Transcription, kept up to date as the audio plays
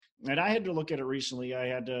And I had to look at it recently. I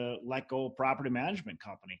had to let go of property management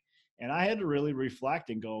company, and I had to really reflect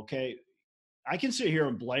and go, okay, I can sit here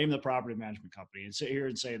and blame the property management company and sit here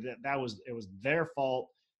and say that it was their fault.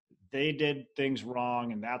 They did things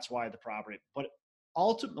wrong, and that's why the property. But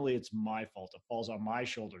ultimately, it's my fault. It falls on my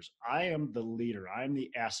shoulders. I am the leader. I'm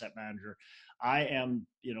the asset manager. I am,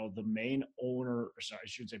 the main owner. Sorry, I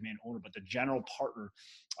shouldn't say main owner, but the general partner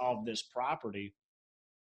of this property,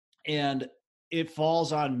 and it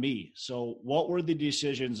falls on me. So, what were the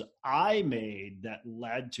decisions I made that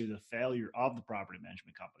led to the failure of the property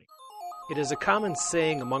management company? It is a common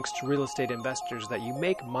saying amongst real estate investors that you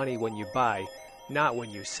make money when you buy, not when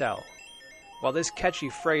you sell. While this catchy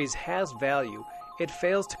phrase has value, it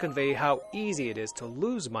fails to convey how easy it is to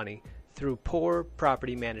lose money through poor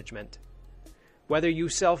property management. Whether you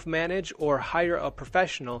self-manage or hire a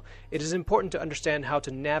professional, it is important to understand how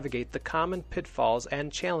to navigate the common pitfalls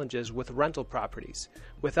and challenges with rental properties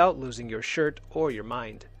without losing your shirt or your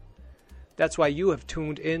mind. That's why you have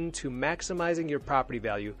tuned in to Maximizing Your Property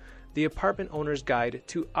Value, the apartment owner's guide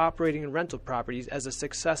to operating rental properties as a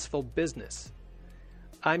successful business.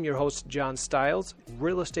 I'm your host, John Stiles,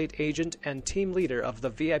 real estate agent and team leader of the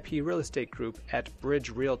VIP Real Estate Group at Bridge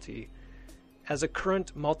Realty. As a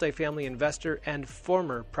current multifamily investor and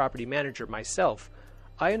former property manager myself,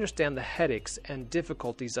 I understand the headaches and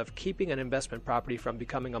difficulties of keeping an investment property from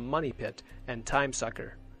becoming a money pit and time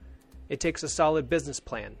sucker. It takes a solid business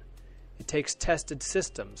plan. It takes tested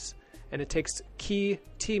systems. And it takes key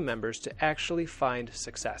team members to actually find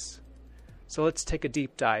success. So let's take a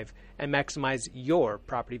deep dive and maximize your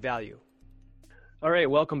property value. All right,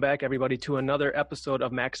 welcome back everybody to another episode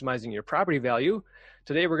of Maximizing Your Property Value.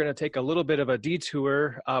 Today we're going to take a little bit of a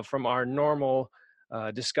detour from our normal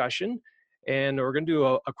discussion, and we're going to do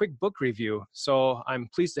a quick book review. So I'm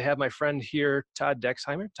pleased to have my friend here, Todd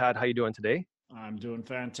Dexheimer. Todd, how you doing today? I'm doing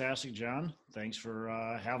fantastic, John. Thanks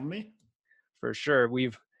for having me. For sure.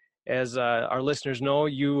 As our listeners know,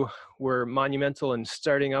 you were monumental in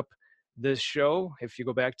starting up this show, if you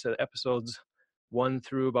go back to episodes 1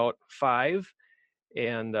 through about 5.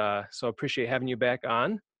 And so appreciate having you back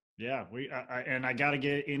on. Yeah, I got to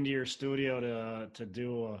get into your studio to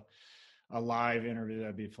do a live interview.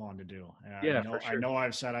 That'd be fun to do. Yeah, for sure. I know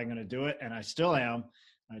I've said I'm going to do it, and I still am.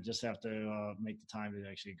 I just have to make the time to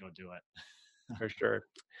actually go do it. For sure.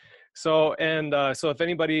 So if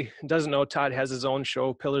anybody doesn't know, Todd has his own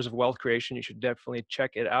show, Pillars of Wealth Creation. You should definitely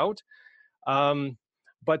check it out.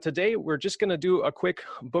 But today we're just going to do a quick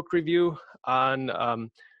book review on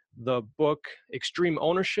the book Extreme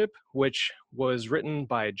Ownership, which was written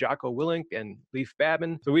by Jocko Willink and Leif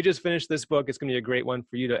Babin. So we just finished this book. It's going to be a great one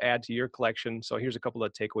for you to add to your collection. So here's a couple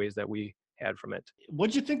of takeaways that we had from it.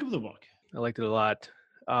 What'd you think of the book? I liked it a lot.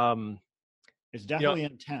 It's definitely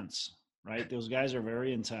intense. Right? Those guys are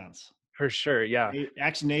very intense. For sure, yeah.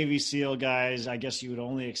 Ex-Navy SEAL guys, I guess you would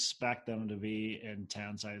only expect them to be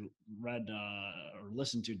intense. I read or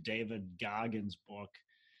listened to David Goggins' book.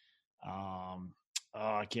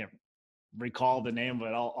 I can't recall the name,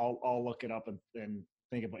 but I'll look it up and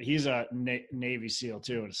think about it. He's a Navy SEAL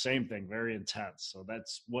too, and the same thing, very intense. So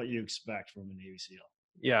that's what you expect from a Navy SEAL.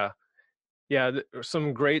 Yeah.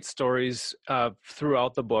 Some great stories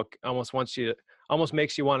throughout the book. Almost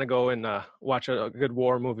makes you want to go and watch a good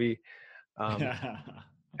war movie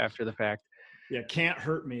after the fact. Yeah, Can't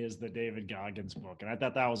Hurt Me is the David Goggins book, and I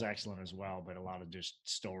thought that was excellent as well. But a lot of just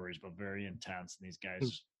stories, but very intense. And these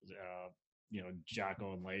guys,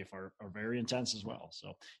 Jocko and Leif are very intense as well.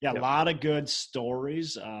 So yeah, Yep. A lot of good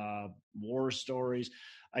stories, war stories.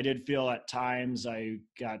 I did feel at times I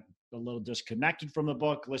got a little disconnected from the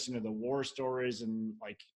book, listening to the war stories and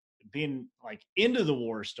being into the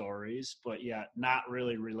war stories, but yet not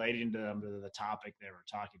really relating to them to the topic they were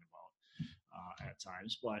talking about at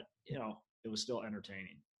times. But it was still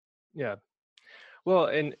entertaining. Yeah. Well,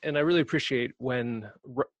 and I really appreciate when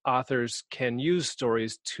authors can use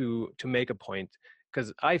stories to make a point,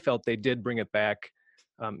 because I felt they did bring it back.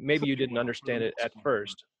 Maybe you didn't understand it at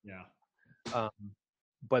first. Yeah.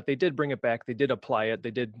 But they did bring it back. They did apply it.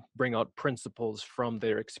 They did bring out principles from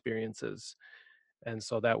their experiences. And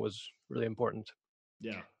so that was really important.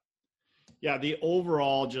 Yeah. Yeah. The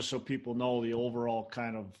overall, just so people know, the overall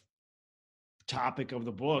kind of topic of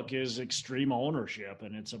the book is extreme ownership.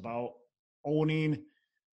 And it's about owning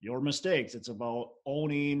your mistakes. It's about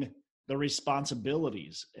owning the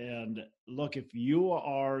responsibilities. And look, if you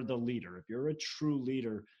are the leader, if you're a true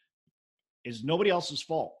leader, it's nobody else's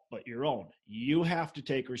fault but your own. You have to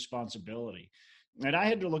take responsibility. And I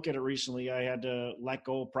had to look at it recently. I had to let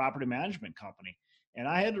go of property management company. And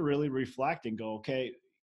I had to really reflect and go, okay,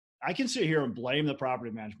 I can sit here and blame the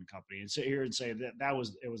property management company and sit here and say that it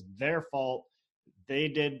was their fault. They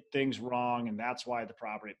did things wrong, and that's why the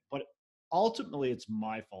property. But ultimately, it's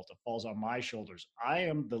my fault. It falls on my shoulders. I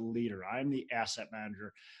am the leader. I'm the asset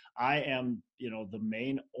manager. I am, the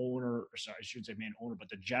main owner. Sorry, I shouldn't say main owner, but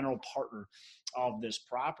the general partner of this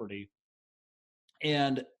property,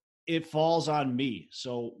 and it falls on me.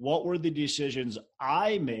 So, what were the decisions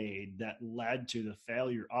I made that led to the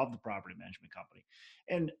failure of the property management company?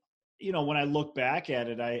 And when I look back at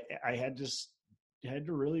it, I had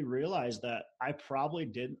to really realize that I probably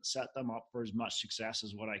didn't set them up for as much success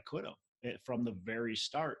as what I could have from the very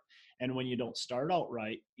start. And when you don't start out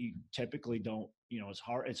right, you typically don't, it's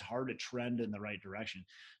hard to trend in the right direction.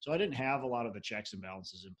 So I didn't have a lot of the checks and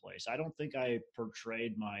balances in place. I don't think I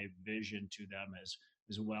portrayed my vision to them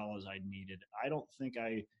as well as I needed. I don't think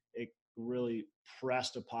it really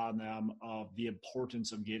pressed upon them of the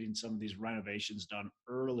importance of getting some of these renovations done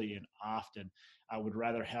early and often. I would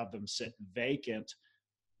rather have them sit vacant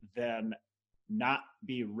than not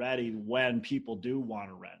be ready when people do want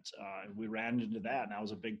to rent. We ran into that, and that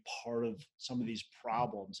was a big part of some of these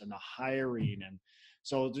problems and the hiring. And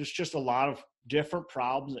so there's just a lot of different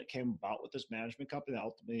problems that came about with this management company.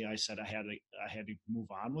 Ultimately, I said I had to move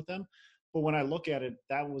on with them. But when I look at it,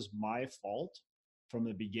 that was my fault from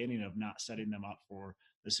the beginning of not setting them up for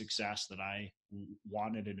the success that I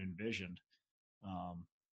wanted and envisioned.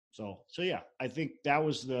 So yeah, I think that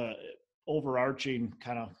was the overarching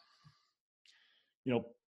kind of,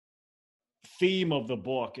 theme of the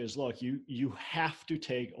book is, look, you have to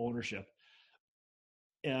take ownership.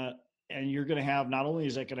 And you're going to have, not only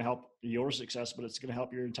is that going to help your success, but it's going to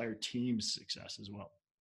help your entire team's success as well.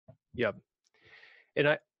 Yep.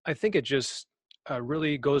 And I think it just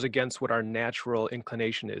really goes against what our natural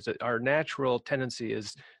inclination is. Our natural tendency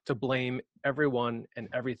is to blame everyone and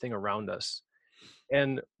everything around us.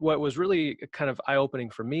 And what was really kind of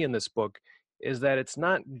eye-opening for me in this book is that it's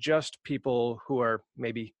not just people who are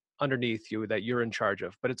maybe underneath you that you're in charge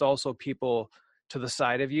of, but it's also people to the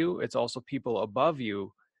side of you. It's also people above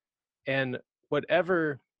you. And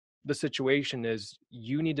whatever the situation is,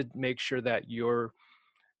 you need to make sure that your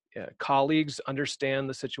colleagues understand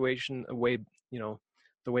the situation,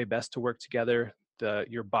 the way best to work together.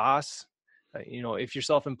 Your boss, if you're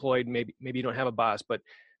self-employed, maybe you don't have a boss, but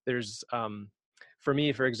there's, for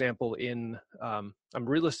me, for example, I'm a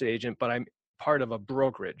real estate agent, but I'm part of a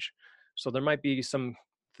brokerage. So there might be some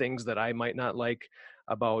things that I might not like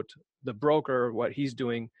about the broker, what he's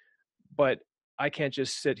doing, but I can't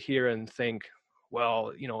just sit here and think,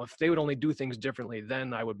 well, if they would only do things differently,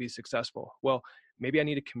 then I would be successful. Well, maybe I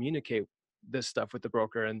need to communicate this stuff with the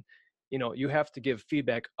broker. And, you have to give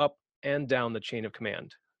feedback up and down the chain of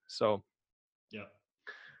command. So. Yeah.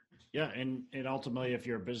 Yeah. And ultimately, if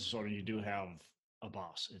you're a business owner, you do have a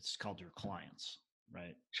boss. It's called your clients,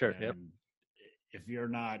 right? Sure. And yep. If you're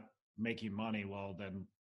not making money, well, then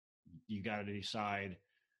you got to decide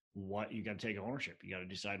you got to take ownership. You got to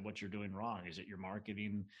decide what you're doing wrong. Is it your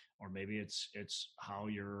marketing, or maybe it's how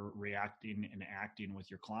you're reacting and acting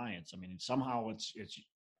with your clients? I mean, somehow it's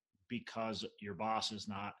because your boss is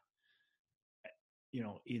not,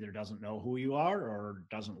 either doesn't know who you are, or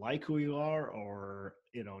doesn't like who you are, or,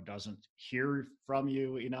 doesn't hear from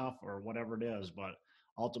you enough, or whatever it is. But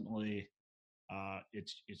ultimately,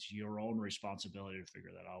 it's your own responsibility to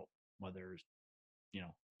figure that out, whether,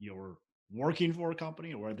 you're working for a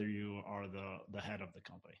company or whether you are the head of the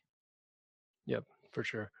company. Yep, for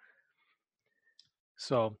sure.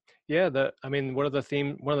 So yeah, one of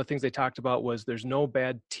the things they talked about was there's no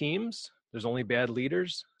bad teams, there's only bad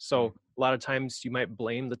leaders. So a lot of times you might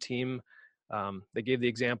blame the team. They gave the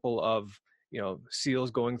example of,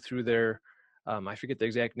 SEALs going through their, I forget the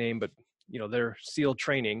exact name, but their SEAL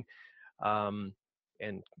training. And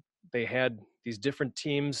they had these different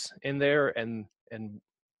teams in there, and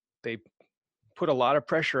they put a lot of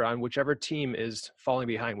pressure on whichever team is falling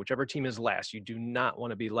behind, whichever team is last. You do not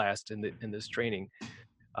want to be last in this training.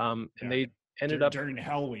 And they ended up during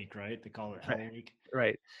Hell Week, right? They call it Hell Week.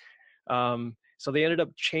 Right. So they ended up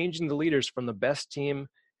changing the leaders from the best team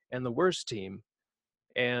and the worst team.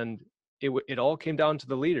 And it all came down to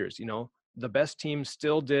the leaders. The best team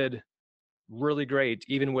still did really great,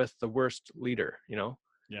 even with the worst leader,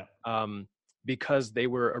 Yeah. Because they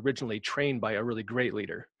were originally trained by a really great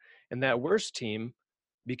leader. And that worst team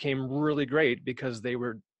became really great because they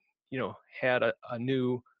were, had a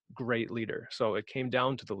new great leader. So it came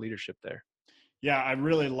down to the leadership there. Yeah, I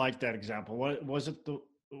really like that example. What was it?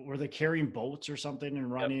 Were they carrying boats or something and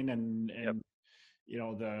running? Yep. And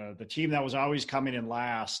yep. The team that was always coming in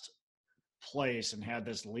last place and had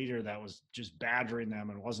this leader that was just badgering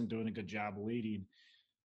them and wasn't doing a good job leading.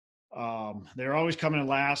 They're always coming in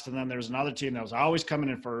last, and then there's another team that was always coming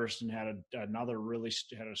in first and had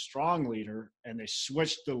had a strong leader, and they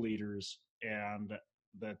switched the leaders, and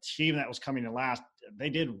the team that was coming in last,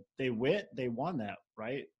 they won that,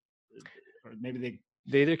 right? Or maybe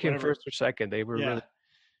they either came whatever. first or second. They were really.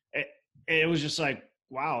 It was just like,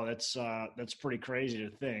 wow, that's pretty crazy to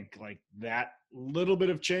think like that little bit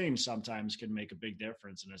of change sometimes can make a big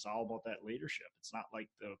difference, and it's all about that leadership. It's not like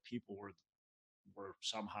the people were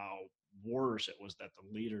somehow worse. It was that the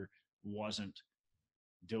leader wasn't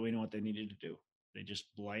doing what they needed to do. They just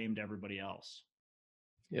blamed everybody else.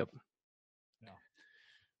 Yep.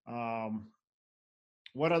 Yeah.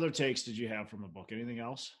 What other takes did you have from the book? Anything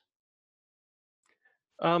else?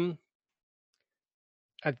 I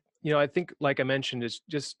think, like I mentioned, it's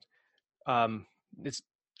just, it's,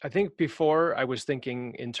 I think before I was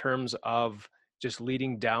thinking in terms of just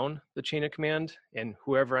leading down the chain of command, and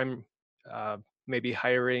whoever I'm maybe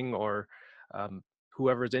hiring, or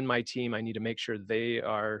whoever's in my team, I need to make sure they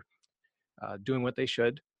are doing what they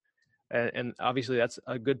should. And obviously that's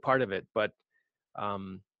a good part of it. But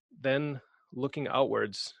then looking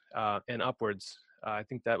outwards and upwards, I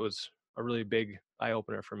think that was a really big eye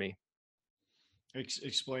opener for me.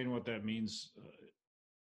 Explain what that means,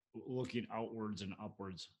 looking outwards and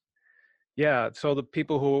upwards. Yeah. So the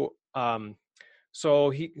people who, so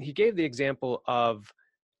he gave the example of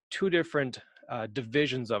two different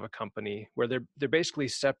divisions of a company where they're basically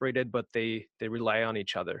separated, but they rely on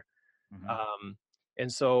each other. Mm-hmm.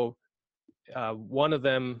 And so one of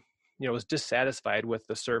them, was dissatisfied with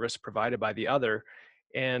the service provided by the other.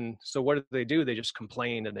 And so what do? They just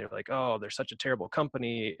complained, and they're like, oh, they're such a terrible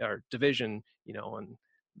company or division, and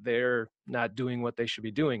they're not doing what they should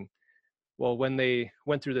be doing. Well, when they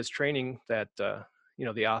went through this training that,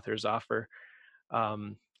 the authors offer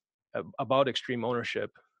about extreme ownership,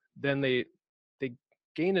 then they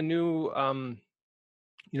gain a new,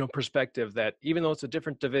 perspective that even though it's a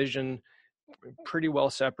different division, pretty well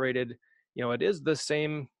separated, it is the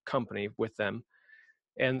same company with them.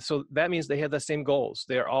 And so that means they have the same goals.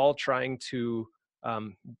 They're all trying to,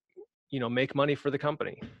 make money for the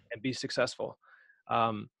company and be successful.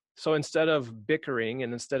 So instead of bickering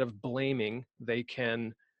and instead of blaming, they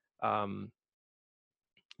can,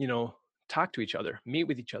 talk to each other, meet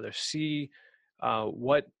with each other, see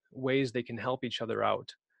what ways they can help each other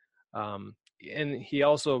out. And he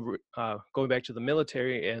also, going back to the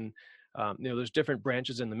military, and there's different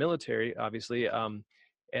branches in the military, obviously,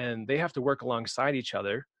 and they have to work alongside each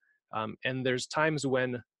other. And there's times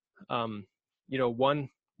when,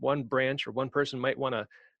 one branch or one person might want to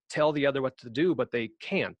tell the other what to do, but they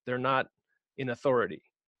can't. They're not in authority,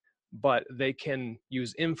 but they can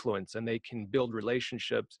use influence, and they can build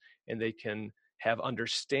relationships, and they can have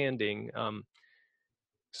understanding,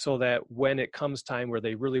 so that when it comes time where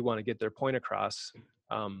they really want to get their point across,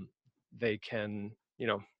 they can,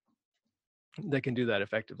 they can do that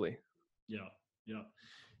effectively.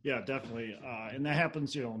 Yeah, definitely. And that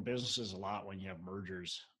happens, in businesses a lot when you have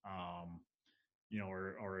mergers, or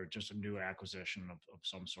just a new acquisition of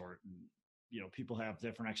some sort. And, people have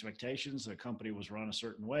different expectations. The company was run a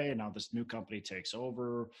certain way, and now this new company takes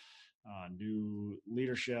over, new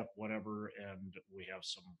leadership, whatever, and we have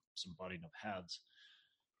some butting of heads.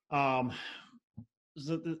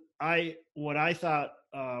 What I thought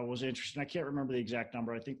was interesting, I can't remember the exact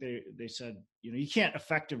number. I think they said, you can't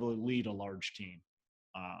effectively lead a large team.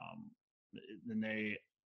 And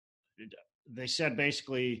they said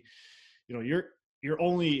basically, you're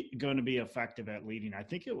only going to be effective at leading. I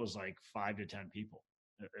think it was like 5 to 10 people.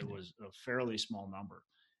 It was a fairly small number,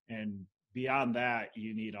 and beyond that,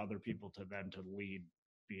 you need other people to lead.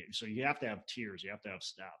 So you have to have tiers. You have to have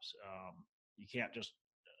steps. You can't just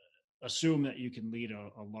assume that you can lead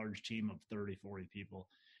a large team of 30, 40 people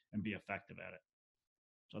and be effective at it.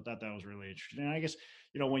 So I thought that was really interesting. And I guess,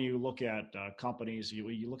 when you look at companies,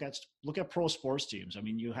 you look at pro sports teams. I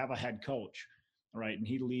mean, you have a head coach, right? And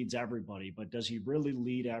he leads everybody, but does he really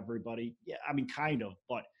lead everybody? Yeah, I mean, kind of,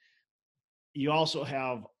 but you also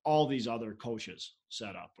have all these other coaches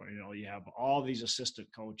set up, or, you have all these assistant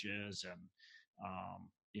coaches and,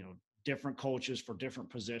 different coaches for different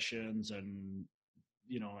positions, and,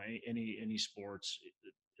 any sports,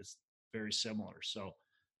 it's very similar. So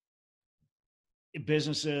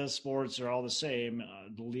businesses, sports are all the same.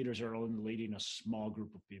 The leaders are only leading a small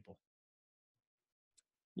group of people.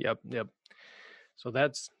 Yep. So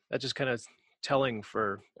that's just kind of telling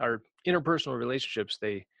for our interpersonal relationships.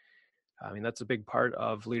 That's a big part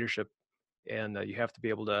of leadership, and you have to be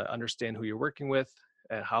able to understand who you're working with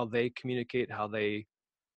and how they communicate, how they,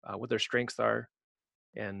 what their strengths are,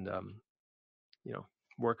 and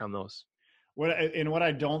work on those. What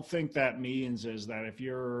I don't think that means is that if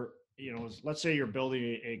you're, let's say you're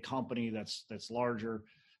building a company that's larger,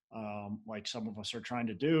 like some of us are trying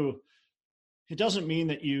to do, it doesn't mean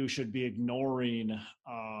that you should be ignoring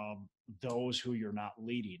those who you're not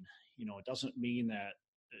leading. It doesn't mean that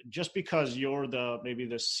just because you're maybe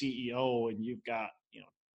the CEO and you've got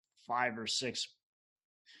 5 or 6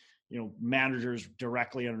 managers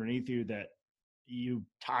directly underneath you that you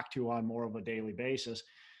talk to on more of a daily basis,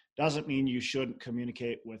 doesn't mean you shouldn't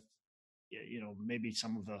communicate with maybe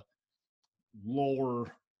some of the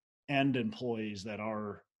lower end employees that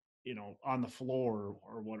are on the floor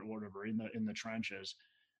or whatever in the trenches.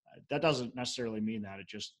 That doesn't necessarily mean that. It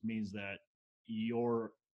just means that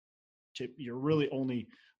you're really only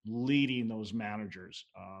leading those managers.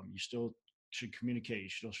 You still should communicate. You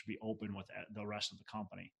still should be open with the rest of the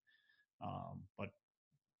company. But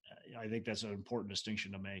I think that's an important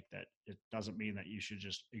distinction to make, that it doesn't mean that you should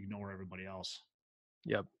just ignore everybody else.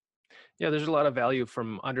 Yep. Yeah, there's a lot of value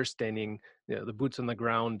from understanding the boots on the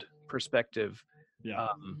ground perspective,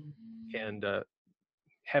 and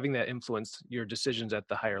having that influence your decisions at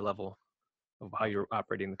the higher level of how you're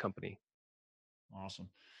operating the company. Awesome.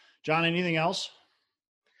 John, anything else?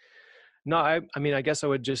 No, I mean, I guess I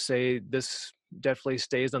would just say this definitely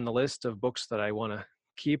stays on the list of books that I want to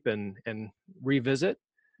keep and revisit.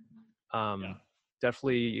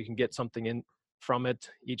 Definitely you can get something in from it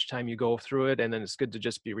each time you go through it, and then it's good to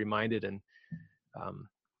just be reminded and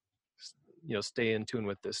stay in tune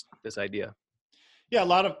with this idea. Yeah, a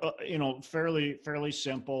lot of fairly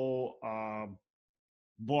simple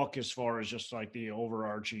book as far as just like the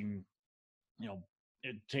overarching,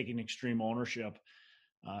 taking extreme ownership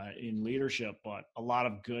in leadership, but a lot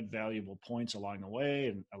of good valuable points along the way,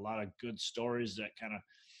 and a lot of good stories that kind of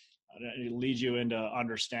lead you into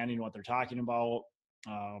understanding what they're talking about.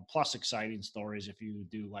 Plus exciting stories if you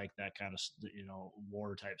do like that kind of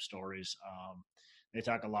war type stories. They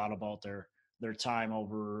talk a lot about their time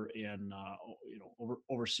over in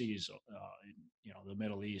overseas, the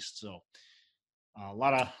Middle East. So a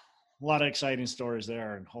lot of exciting stories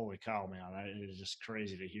there. And holy cow, man, it is just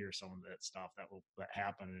crazy to hear some of that stuff that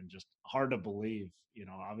happened, and just hard to believe.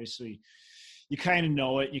 Obviously you kind of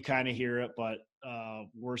know it, you kind of hear it, but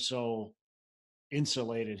we're so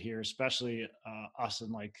insulated here, especially us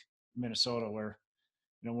in like Minnesota, where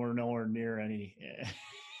we're nowhere near any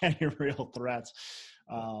real threats.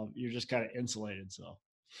 You're just kind of insulated. So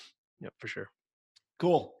yep, for sure.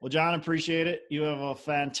 Cool. Well, John, appreciate it. You have a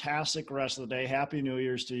fantastic rest of the day. Happy New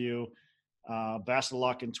Year's to you. Best of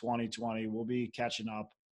luck in 2020. We'll be catching up.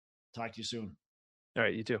 Talk to you soon. All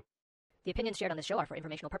right, you too. The opinions shared on this show are for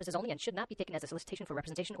informational purposes only and should not be taken as a solicitation for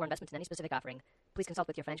representation or investment in any specific offering. Please consult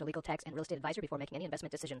with your financial, legal, tax, and real estate advisor before making any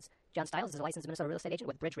investment decisions. John Stiles is a licensed Minnesota real estate agent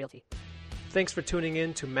with Bridge Realty. Thanks for tuning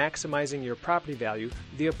in to Maximizing Your Property Value,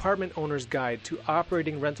 the apartment owner's guide to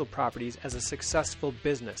operating rental properties as a successful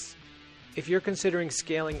business. If you're considering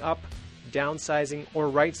scaling up, downsizing, or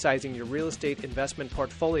right-sizing your real estate investment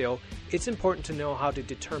portfolio, it's important to know how to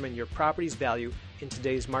determine your property's value in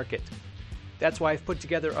today's market. That's why I've put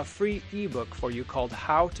together a free ebook for you called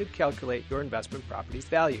How to Calculate Your Investment Property's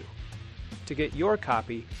Value. To get your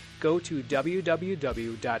copy, go to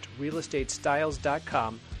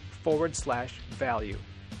www.realestatestyles.com/value.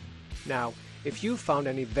 Now, if you found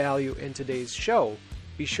any value in today's show,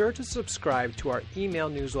 be sure to subscribe to our email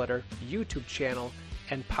newsletter, YouTube channel,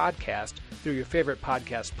 and podcast through your favorite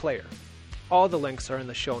podcast player. All the links are in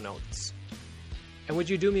the show notes. And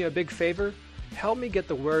would you do me a big favor? Help me get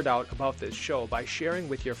the word out about this show by sharing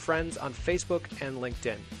with your friends on Facebook and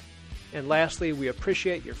LinkedIn. And lastly, we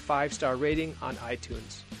appreciate your 5-star rating on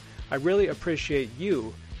iTunes. I really appreciate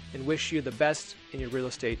you and wish you the best in your real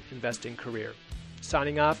estate investing career.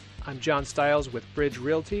 Signing off, I'm John Stiles with Bridge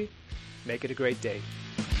Realty. Make it a great day.